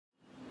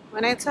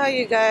When I tell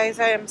you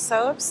guys, I am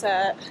so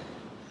upset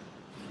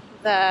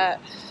that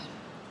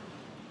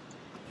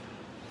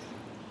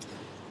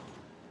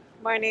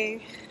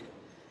morning.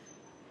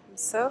 I'm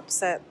so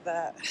upset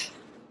that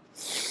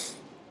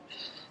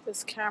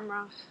this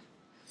camera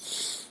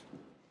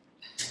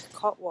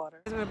caught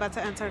water. We're about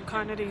to enter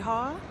Carnegie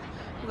Hall.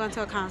 We're going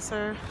to a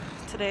concert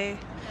today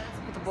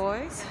with the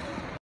boys.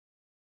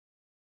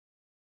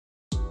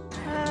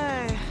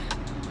 Hey.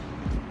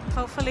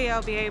 Hopefully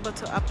I'll be able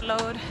to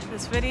upload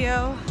this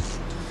video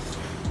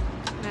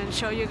and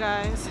show you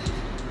guys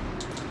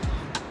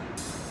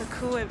the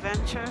cool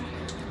adventure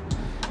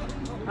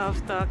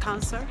of the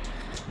concert.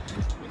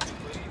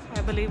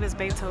 I believe it's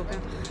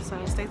Beethoven,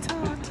 so stay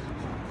tuned.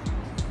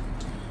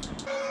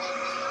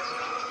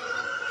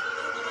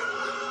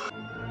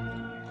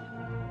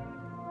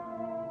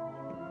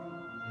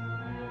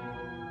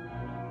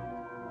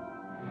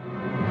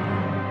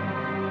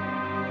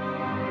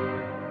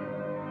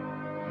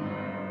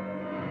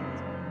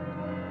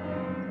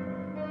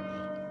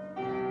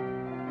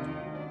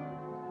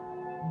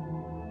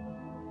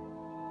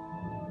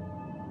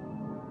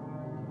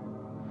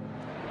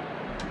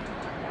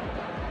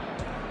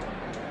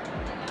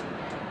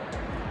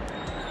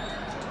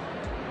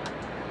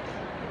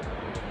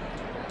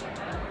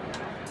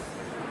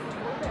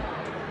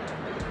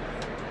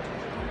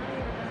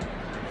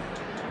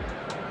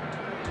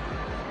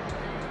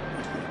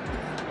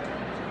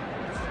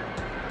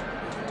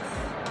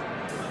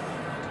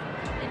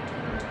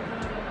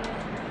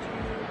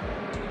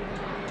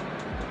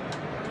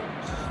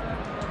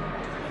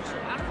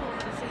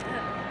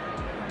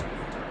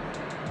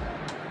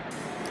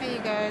 Hey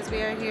you guys,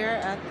 we are here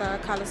at the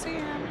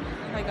Coliseum,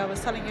 like I was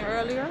telling you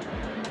earlier,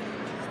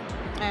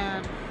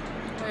 and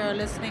we are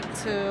listening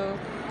to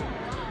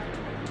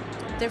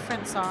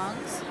different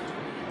songs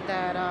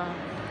that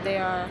they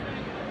are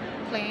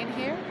playing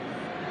here.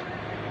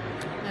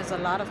 There's a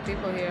lot of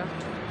people here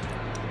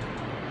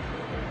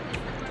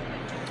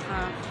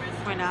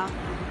right now.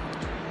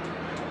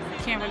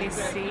 Can't really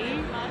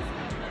see,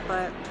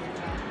 but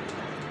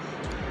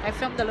I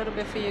filmed a little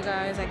bit for you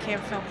guys. I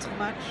can't film too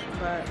much,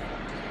 but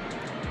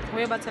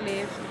we're about to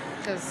leave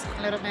because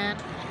little man,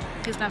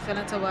 he's not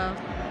feeling too well.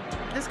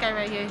 This guy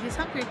right here, he's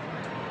hungry.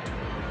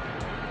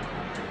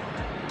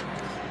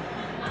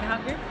 You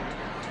hungry?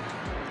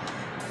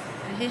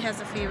 And he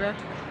has a fever.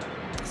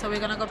 So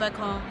we're gonna go back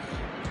home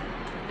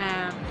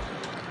and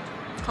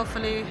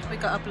hopefully we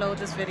can upload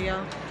this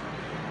video.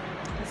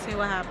 Let's see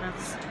what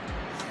happens.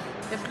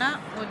 If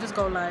not, we'll just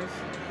go live.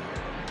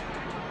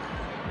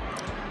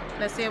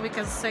 Let's see if we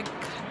can sync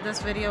this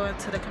video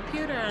into the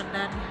computer and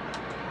then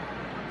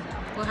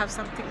we'll have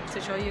something to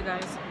show you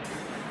guys.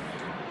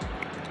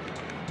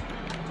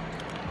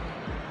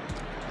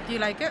 Do you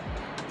like it?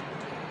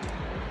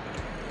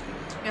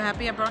 You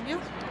happy I brought you?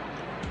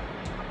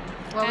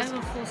 I have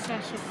a full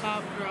stash of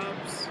pop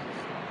drops.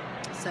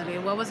 Sally,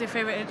 what was your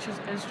favorite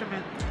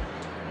instrument?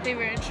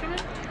 Favorite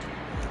instrument?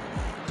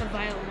 The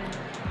violin.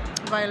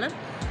 Violin?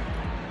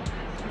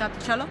 Not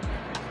the cello?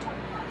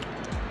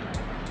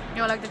 You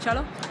don't like the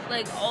cello?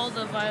 Like all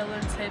the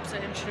violin types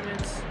of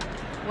instruments.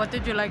 What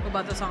did you like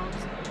about the songs?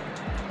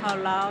 How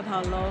loud,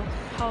 how low?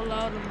 How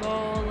loud and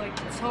low, like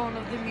the tone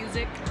of the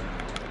music.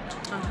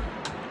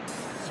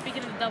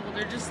 Speaking of the devil,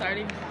 they're just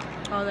starting.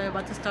 Oh, they're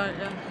about to start,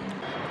 yeah.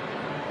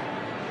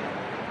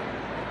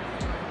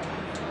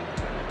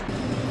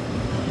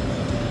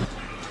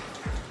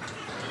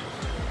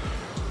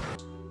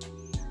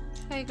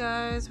 Hey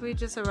guys, we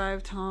just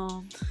arrived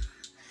home.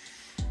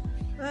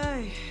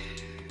 Hey.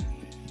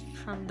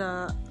 From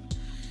the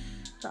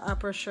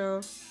opera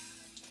show.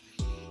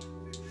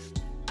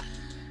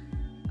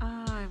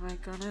 Oh my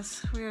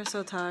goodness, we are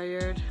so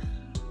tired.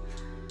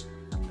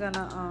 I'm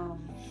gonna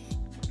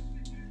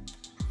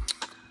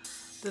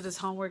do this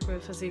homework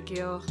with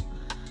Ezekiel.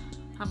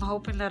 I'm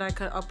hoping that I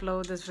could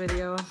upload this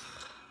video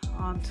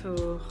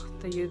onto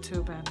the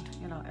YouTube and,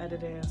 you know,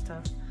 edit it and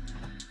stuff.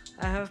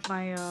 I have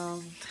my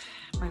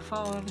my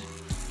phone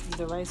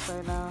device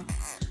right now,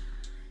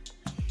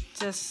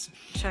 just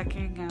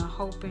checking and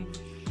hoping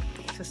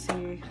to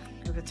see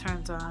if it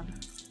turns on.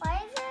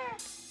 Why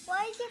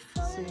is your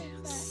phone See,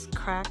 it's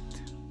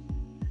cracked.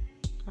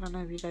 I don't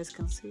know if you guys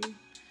can see.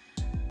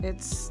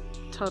 It's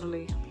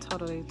totally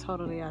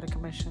out of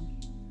commission.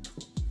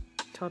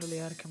 Totally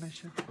out of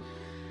commission.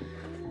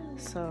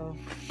 So,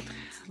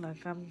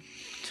 look, I'm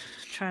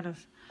trying to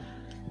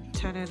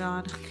turn it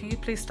on. Can you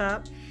please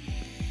stop?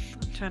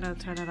 I'm trying to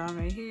turn it on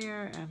right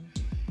here, and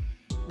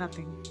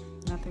nothing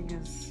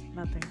is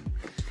nothing.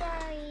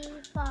 Sorry.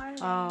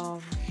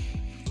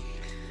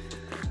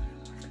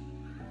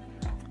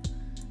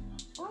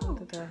 How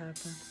did that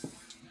happen?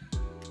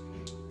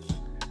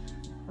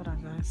 Hold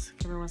on, guys.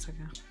 Give me 1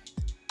 second.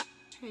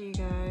 Hey, you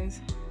guys.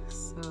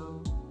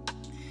 So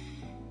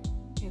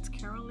it's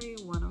currently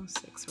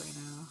 1:06 right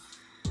now,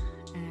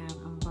 and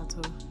I'm about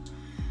to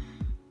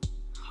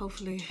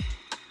hopefully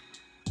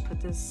put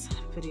this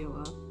video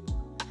up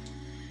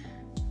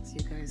so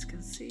you guys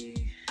can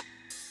see.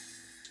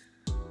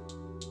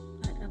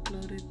 I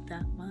uploaded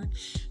that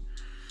much.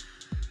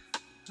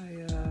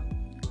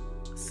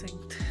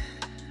 synced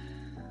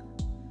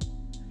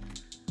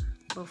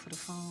both of the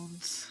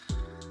phones,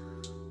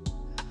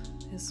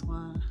 this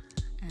one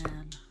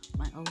and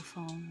my old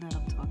phone that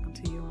I'm talking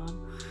to you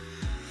on.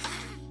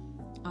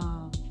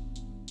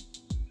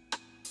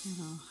 You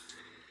know,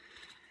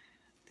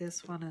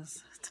 this one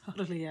is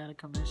totally out of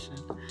commission.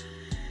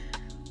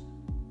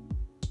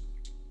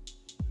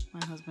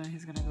 My husband,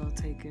 he's gonna go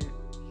take it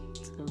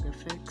to go get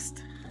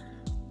fixed.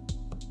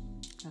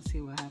 Let's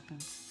see what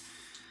happens.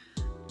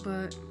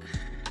 But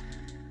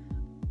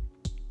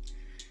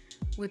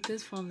with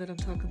this phone that I'm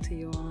talking to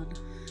you on,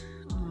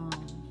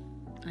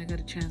 I got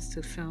a chance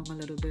to film a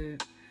little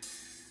bit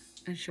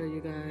and show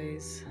you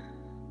guys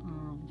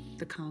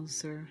the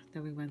concert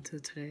that we went to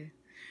today.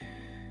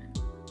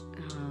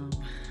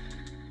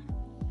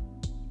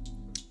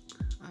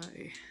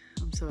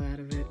 I'm so out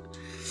of it.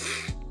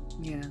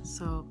 Yeah,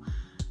 so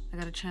I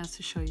got a chance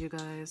to show you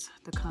guys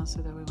the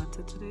concert that we went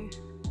to today.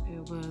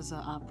 It was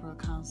an opera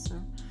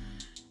concert.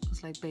 It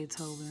was like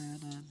Beethoven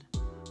and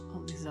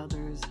all these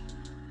others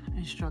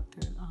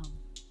instructed,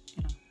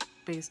 you know,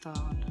 based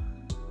on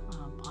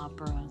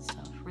opera and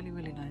stuff. Really,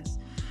 really nice.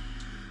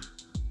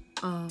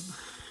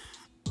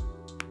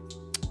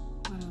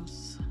 What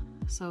else?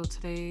 So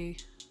today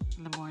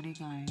in the morning,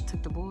 I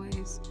took the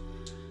boys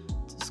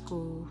to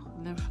school,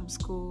 and then from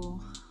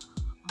school,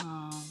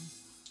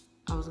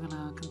 I was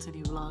gonna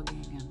continue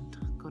vlogging and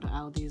go to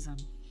Aldi's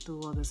and do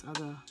all this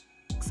other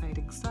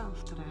exciting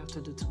stuff that I have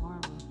to do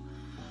tomorrow.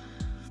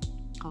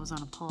 I was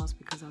on a pause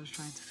because I was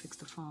trying to fix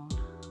the phone,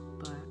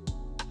 but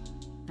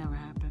never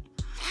happened.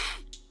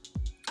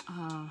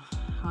 I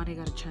only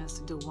got a chance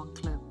to do one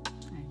clip,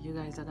 and you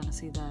guys are gonna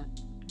see that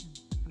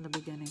in the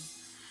beginning,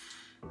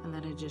 and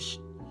then it just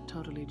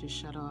totally just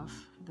shut off.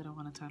 I didn't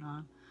want to turn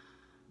on,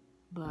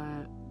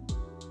 but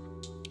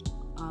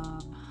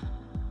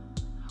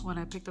when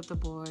I picked up the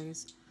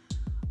boys,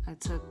 I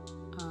took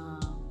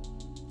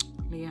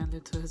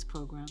Leander to his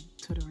program,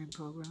 tutoring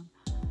program.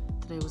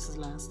 Today was his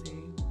last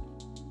day.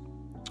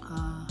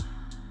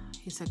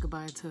 He said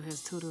goodbye to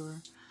his tutor,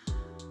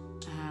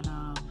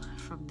 and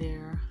from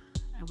there,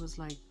 it was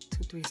like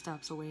 2-3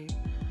 stops away.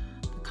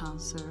 The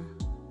concert,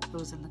 it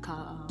was in the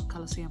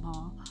Coliseum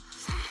Hall,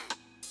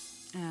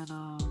 and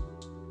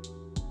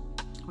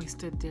we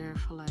stood there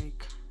for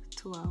like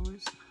 2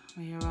 hours.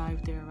 We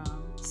arrived there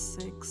around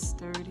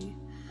 6:30,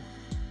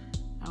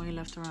 and we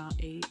left around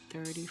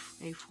 8:30,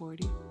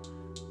 8:40.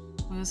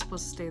 We were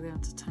supposed to stay there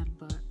until 10,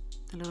 but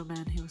the little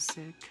man, he was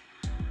sick.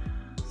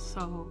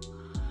 So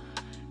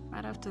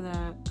right after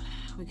that,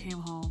 we came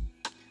home,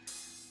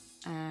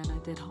 and I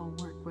did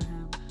homework with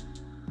him,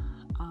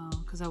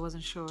 because I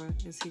wasn't sure,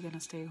 is he gonna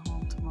stay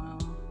home tomorrow,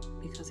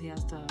 because he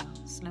has the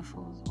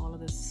sniffles, all of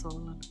this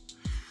swollen,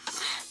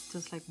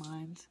 just like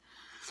mine.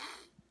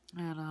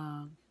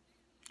 And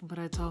but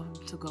I told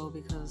him to go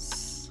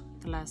because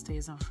the last day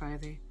is on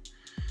Friday.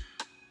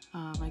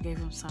 I gave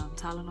him some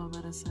Tylenol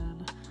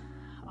medicine.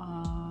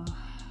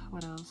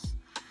 What else?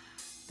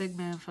 Big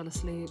man fell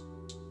asleep.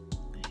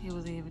 He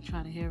wasn't even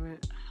trying to hear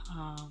it.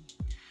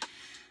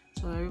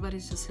 So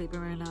everybody's just sleeping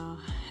right now,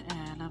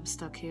 and I'm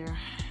stuck here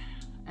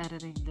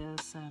editing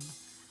this, and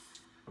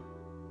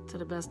to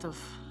the best of,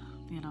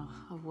 you know,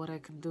 of what I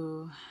can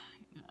do.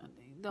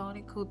 The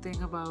only cool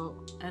thing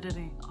about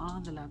editing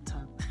on the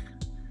laptop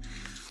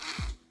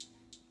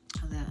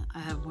that I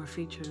have more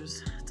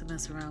features to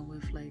mess around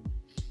with, like,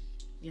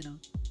 you know,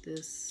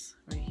 this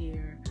right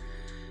here,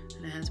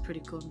 and it has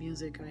pretty cool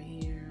music right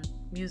here,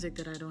 music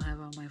that I don't have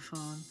on my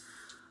phone.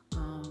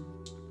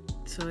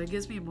 So it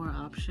gives me more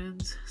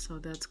options, so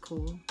that's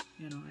cool.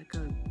 You know, I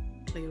could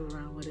play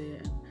around with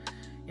it and,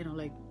 you know,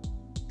 like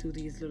do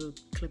these little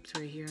clips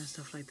right here and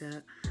stuff like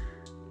that.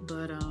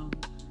 But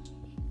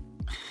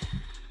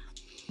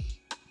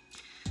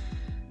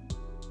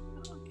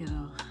you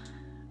know,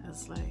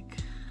 it's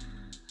like,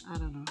 I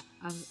don't know.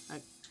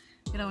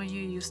 You know, when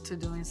you're used to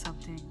doing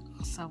something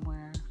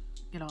somewhere,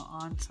 you know,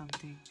 on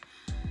something,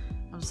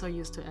 I'm so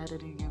used to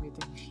editing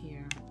everything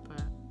here,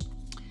 but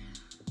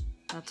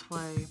that's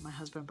why my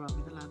husband brought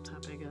me the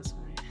laptop, I guess,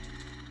 right?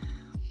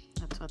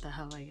 That's what the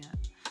hell I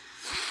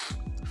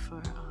get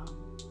for,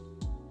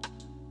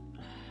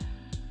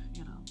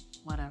 you know,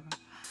 whatever.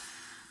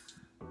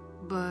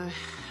 But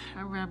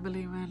I'm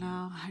rambling right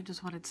now. I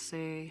just wanted to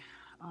say,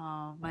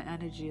 my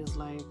energy is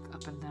like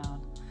up and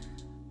down.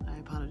 I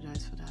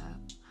apologize for that.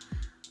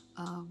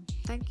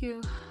 Thank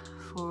you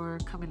for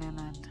coming in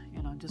and,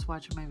 you know, just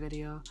watching my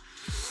video.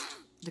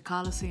 The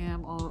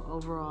Coliseum,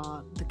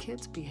 overall, the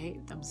kids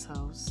behaved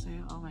themselves.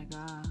 Oh my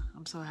God,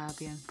 I'm so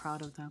happy and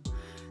proud of them.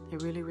 They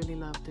really, really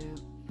loved it.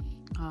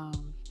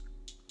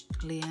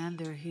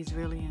 Leander, he's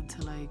really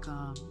into like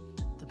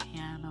the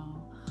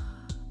piano,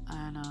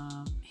 and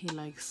he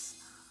likes,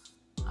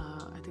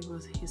 I think it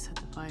was, he said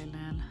the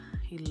violin.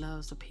 He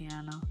loves the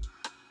piano.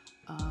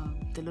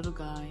 The little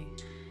guy,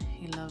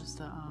 he loves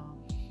the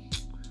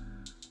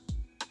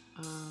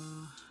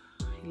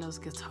he loves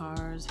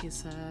guitars, he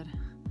said,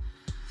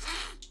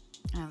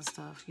 and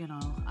stuff. You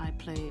know, I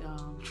play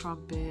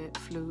trumpet,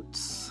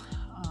 flutes,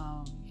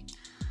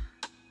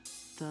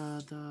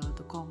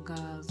 the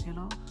congas, you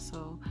know.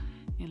 So,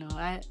 you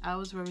know, I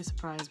was very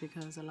surprised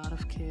because there was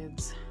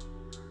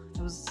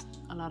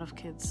a lot of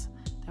kids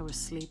that were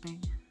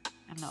sleeping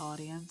in the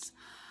audience,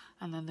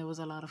 and then there was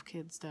a lot of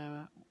kids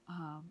that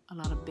a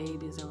lot of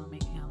babies that were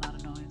making a lot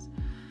of noise.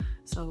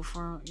 So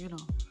for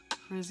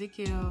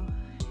Ezekiel,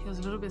 he was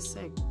a little bit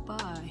sick,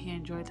 but he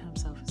enjoyed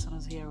himself as soon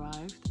as he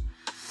arrived.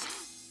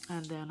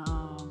 And then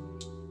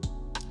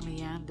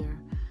Leander,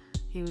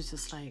 he was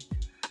just like,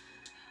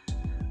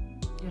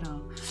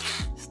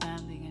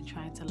 standing and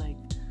trying to like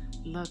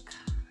look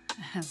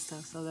and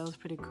stuff. So that was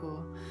pretty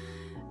cool.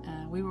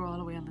 And we were all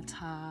the way on the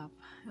top.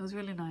 It was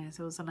really nice.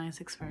 It was a nice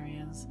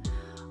experience.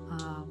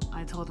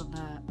 I told them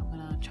that I'm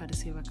gonna try to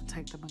see if I can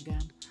take them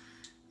again.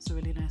 It's a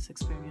really nice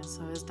experience.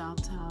 So it's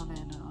downtown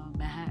in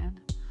Manhattan.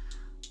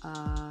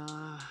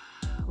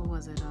 What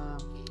was it?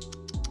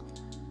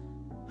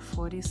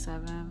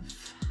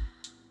 47th.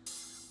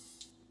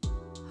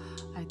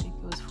 I think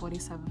it was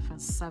 47th and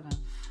 7th.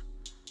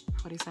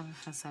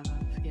 47th and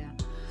 7th. Yeah.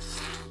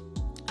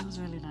 It was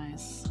really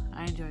nice.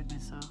 I enjoyed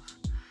myself.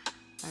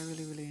 I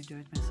really, really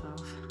enjoyed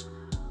myself.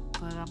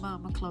 But I'm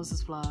gonna close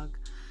this vlog.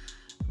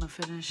 I'm gonna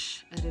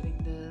finish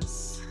editing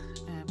this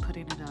and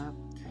putting it up.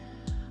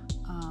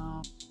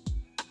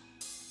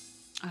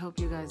 I hope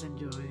you guys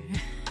enjoy.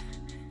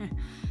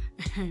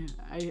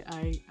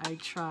 I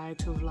tried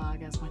to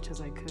vlog as much as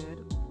I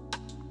could.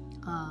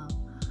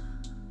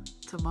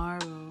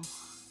 Tomorrow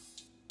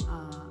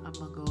I'm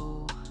gonna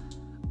go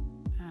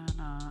and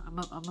I'm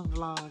gonna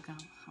vlog. I'm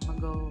gonna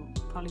go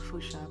probably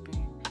food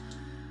shopping,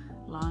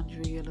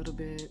 laundry a little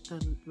bit,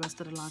 the rest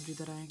of the laundry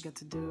that I didn't get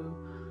to do.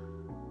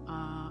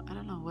 I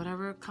don't know,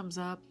 whatever comes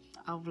up,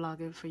 I'll vlog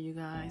it for you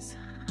guys.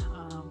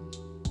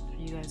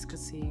 You guys could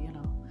see,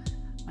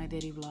 my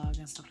daily vlog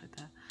and stuff like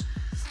that.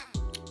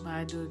 But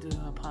I do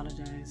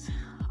apologize.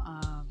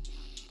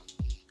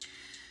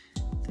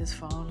 This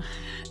phone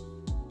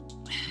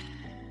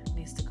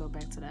needs to go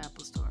back to the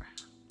Apple store.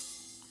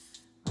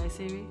 Right,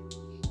 Siri?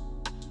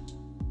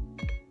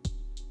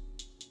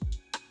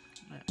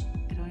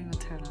 It don't even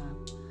turn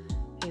on.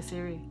 Hey,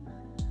 Siri.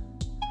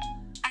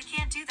 I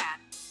can't do that,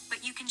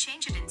 but you can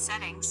change it in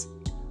settings.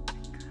 Oh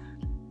my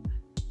God.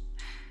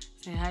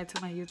 Say hi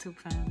to my YouTube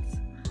fans.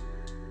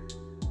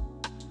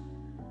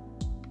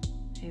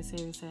 Hey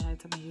Siri, say hi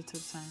to my YouTube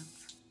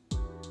fans.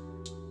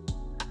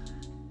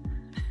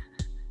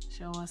 She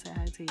don't want to say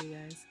hi to you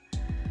guys.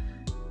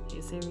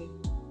 Hey Siri,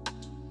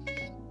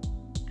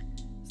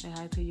 say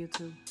hi to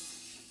YouTube.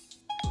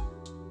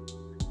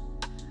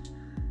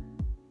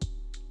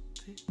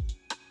 See?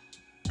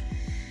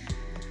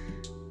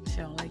 She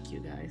don't like you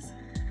guys.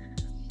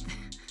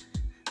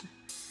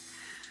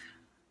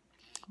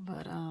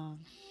 But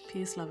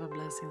peace, love, and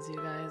blessings, you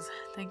guys.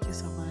 Thank you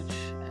so much,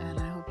 and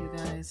I hope you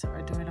guys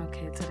are doing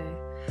okay today.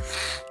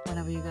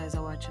 Whenever you guys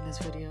are watching this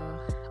video,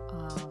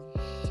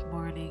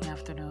 morning,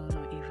 afternoon,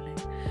 or evening.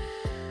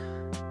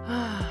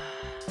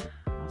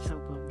 I'm so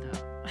bummed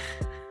out.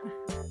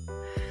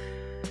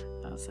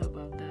 I'm so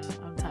bummed out.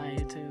 I'm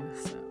tired too.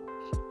 So,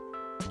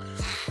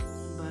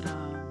 but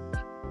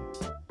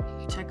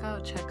check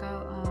out.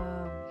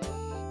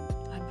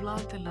 I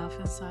vlogged enough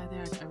inside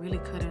there. I really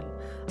couldn't.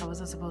 I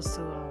wasn't supposed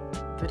to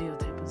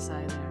videotape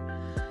inside there,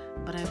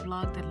 but I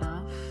vlogged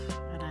enough,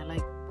 and I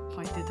like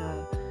pointed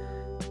the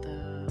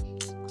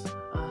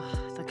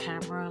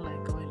camera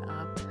like going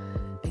up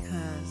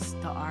because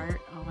the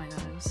art, oh my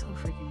God, it was so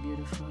freaking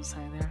beautiful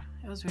inside there.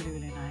 It was really,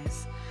 really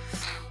nice,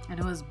 and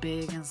it was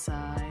big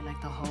inside,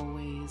 like the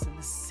hallways and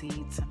the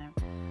seats and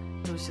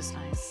everything. It was just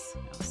nice.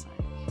 It was like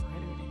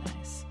really, really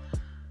nice.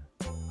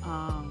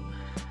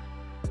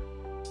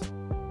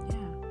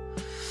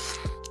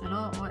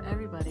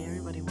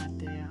 Everybody went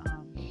there.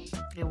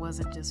 It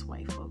wasn't just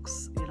white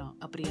folks,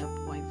 uppity up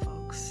white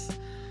folks.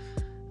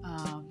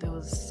 There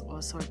was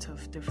all sorts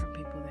of different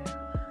people there.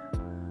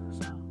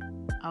 So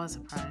I was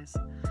surprised.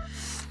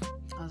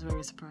 I was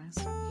very surprised.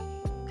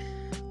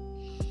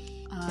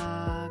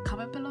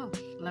 Comment below.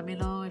 Let me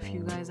know if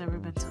you guys ever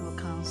been to a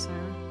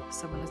concert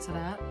similar to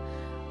that.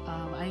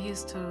 I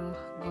used to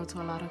go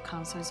to a lot of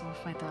concerts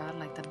with my dad,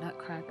 like the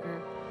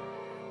Nutcracker,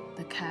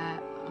 the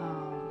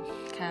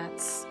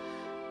Cats,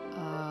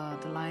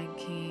 the Lion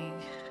King,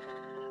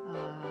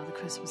 the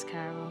Christmas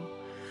Carol,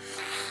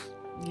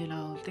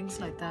 things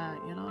like that.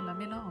 Let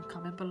me know.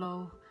 Comment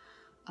below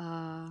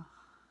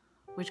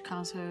which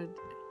concert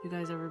you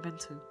guys ever been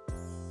to,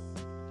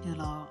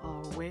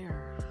 or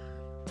where.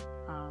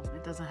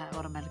 It doesn't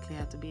automatically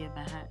have to be in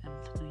Manhattan,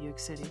 New York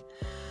City.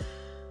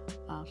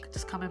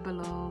 Just comment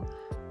below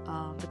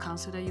the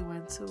concert that you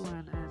went to,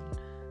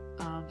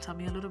 and tell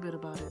me a little bit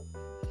about it.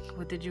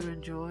 What did you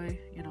enjoy?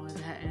 If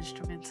it had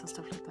instruments and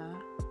stuff like that.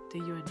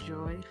 Did you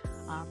enjoy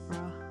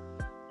opera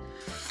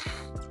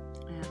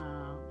and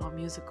or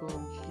musical,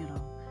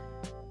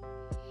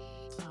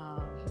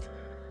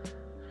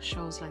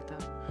 shows like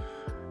that?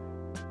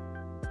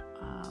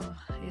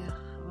 Yeah,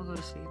 I'm gonna go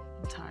to sleep.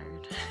 I'm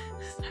tired.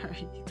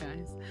 Sorry, you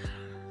guys.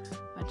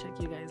 I'll check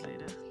you guys later.